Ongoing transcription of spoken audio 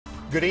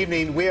Good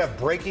evening. We have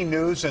breaking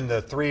news in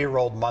the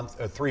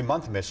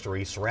three-month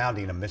mystery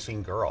surrounding a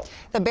missing girl.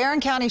 The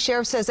Barron County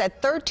Sheriff says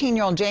that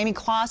 13-year-old Jayme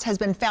Closs has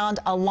been found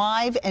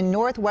alive in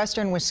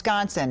northwestern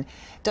Wisconsin.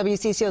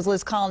 WCCO's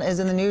Liz Collin is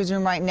in the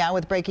newsroom right now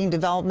with breaking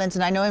developments,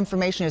 and I know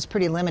information is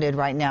pretty limited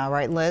right now,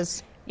 right,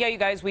 Liz? Yeah, you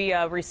guys, we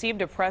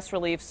received a press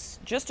release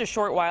just a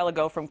short while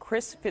ago from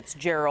Chris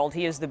Fitzgerald.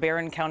 He is the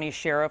Barron County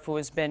Sheriff who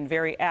has been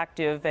very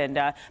active and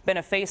been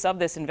a face of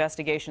this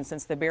investigation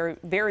since the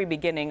very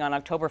beginning on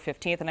October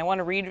 15th. And I want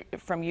to read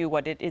from you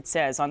what it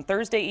says. On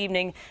Thursday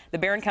evening, the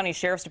Barron County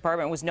Sheriff's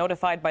Department was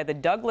notified by the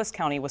Douglas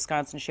County,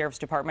 Wisconsin Sheriff's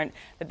Department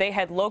that they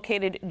had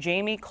located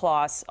Jayme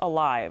Closs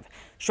alive.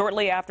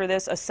 Shortly after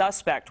this, a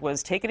suspect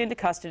was taken into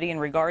custody in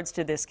regards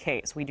to this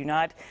case. We do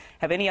not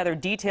have any other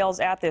details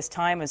at this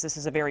time, as this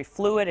is a very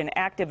fluid and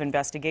active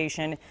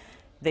investigation.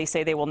 They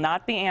say they will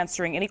not be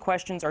answering any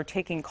questions or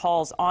taking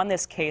calls on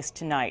this case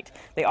tonight.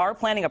 They are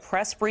planning a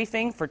press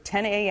briefing for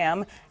 10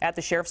 a.m. at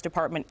the Sheriff's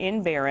Department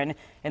in Barron,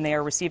 and they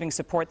are receiving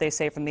support, they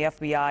say, from the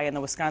FBI and the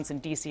Wisconsin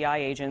DCI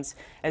agents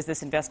as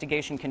this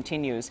investigation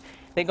continues.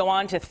 They go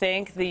on to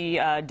thank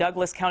the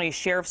Douglas County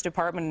Sheriff's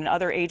Department and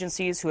other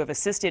agencies who have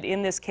assisted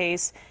in this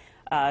case.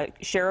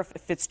 Sheriff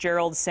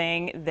Fitzgerald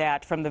saying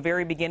that from the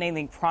very beginning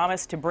they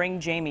promised to bring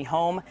Jayme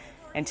home.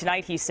 And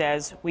tonight, he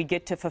says, we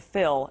get to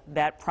fulfill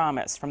that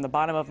promise. From the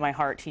bottom of my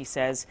heart, he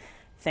says,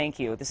 thank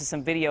you. This is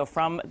some video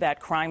from that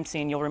crime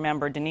scene. You'll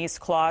remember Denise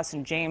Closs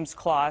and James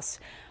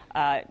Closs.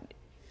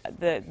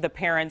 The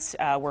parents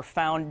were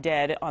found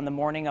dead on the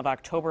morning of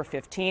October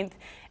 15th,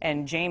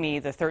 and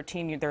Jayme, their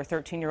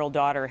 13-year-old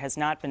daughter, has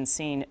not been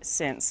seen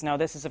since. Now,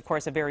 this is, of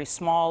course, a very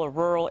small,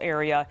 rural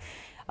area,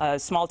 a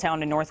small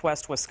town in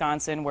northwest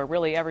Wisconsin, where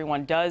really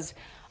everyone does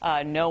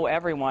know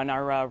everyone.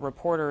 Our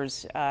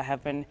reporters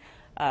have been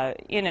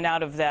in and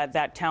out of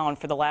that town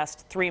for the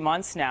last 3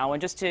 months now. And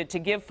just to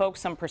give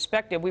folks some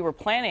perspective, we were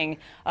planning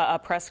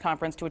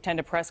to attend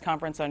a press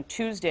conference on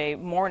Tuesday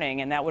morning,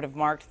 and that would have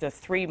marked the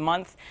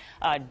 3-month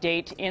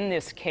date in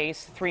this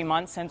case, 3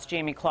 months since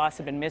Jayme Closs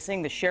had been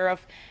missing. The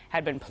sheriff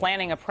had been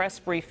planning a press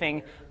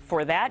briefing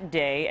for that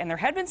day, and there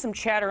had been some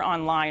chatter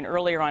online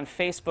earlier on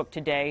Facebook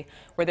today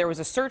where there was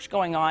a search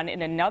going on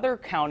in another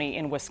county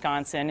in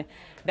Wisconsin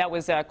that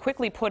was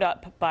quickly put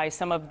up by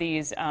some of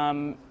these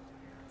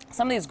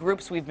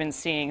groups we've been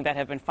seeing that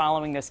have been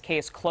following this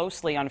case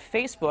closely on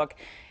Facebook,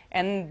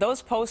 and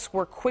those posts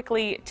were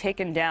quickly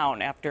taken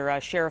down after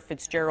Sheriff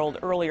Fitzgerald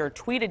earlier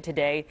tweeted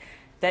today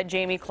that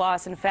Jayme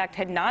Closs, in fact,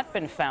 had not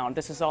been found.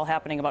 This is all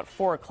happening about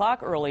 4 o'clock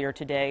earlier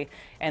today,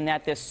 and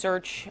that this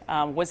search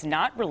was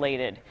not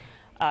related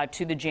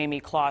to the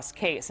Jayme Closs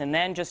case. And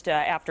then just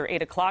after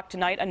 8 o'clock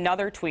tonight,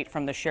 another tweet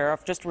from the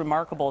sheriff, just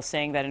remarkable,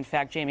 saying that in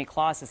fact Jayme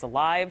Closs is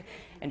alive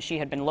and she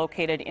had been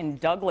located in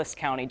Douglas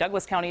County.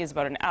 Douglas County is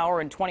about an hour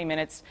and 20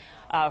 minutes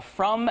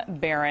from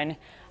Barron.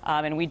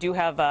 And we do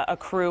have a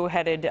crew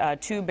headed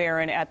to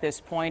Barron at this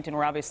point, and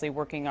we're obviously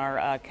working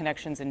our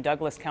connections in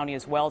Douglas County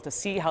as well to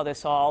see how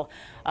this all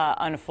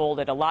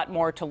unfolded. A lot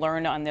more to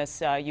learn on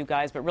this, you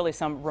guys, but really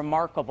some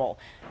remarkable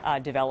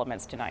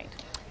developments tonight.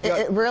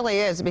 It really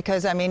is,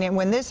 because, I mean,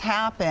 when this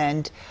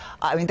happened,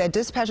 I mean, that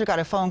dispatcher got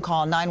a phone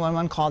call,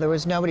 911 call. There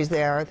was nobody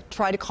there.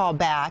 Tried to call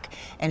back,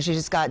 and she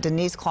just got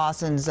Denise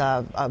Clausen's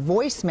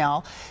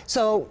voicemail.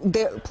 So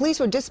the police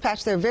were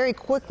dispatched there very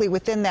quickly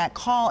within that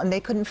call, and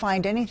they couldn't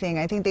find anything.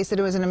 I think they said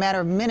it was in a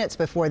matter of minutes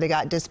before they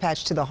got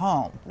dispatched to the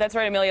home. That's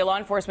right, Amelia. Law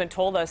enforcement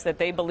told us that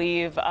they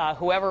believe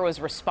whoever was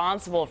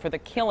responsible for the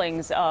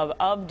killings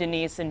of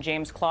Denise and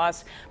James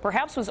Closs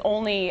perhaps was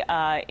only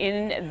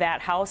in that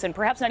house, and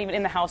perhaps not even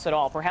in the house at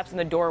all. Perhaps in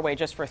the doorway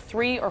just for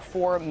 3 or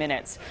 4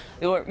 minutes.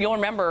 You'll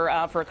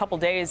remember for a couple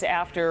days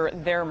after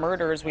their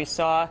murders, we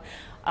saw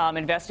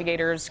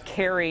investigators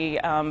carry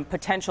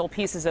potential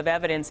pieces of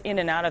evidence in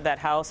and out of that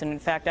house. And in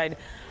fact, I'd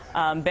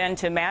been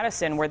to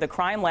Madison, where the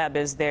crime lab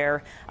is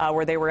there,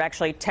 where they were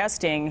actually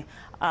testing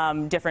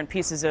different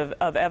pieces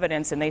of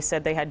evidence, and they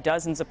said they had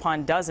dozens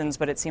upon dozens,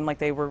 but it seemed like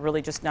they were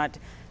really just not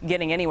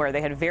getting anywhere.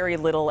 They had very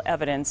little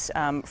evidence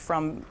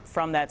from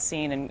that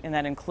scene, and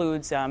that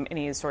includes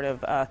any sort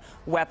of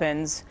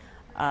weapons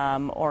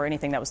or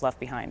anything that was left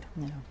behind.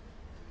 Yeah.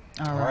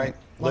 All right.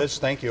 Liz,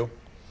 thank you.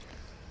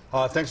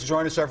 Thanks for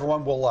joining us,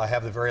 everyone. We'll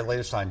have the very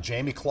latest on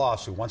Jayme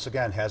Closs, who once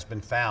again has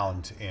been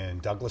found in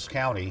Douglas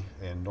County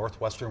in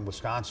northwestern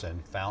Wisconsin,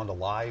 found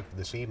alive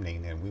this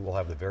evening, and we will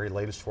have the very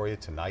latest for you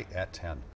tonight at 10.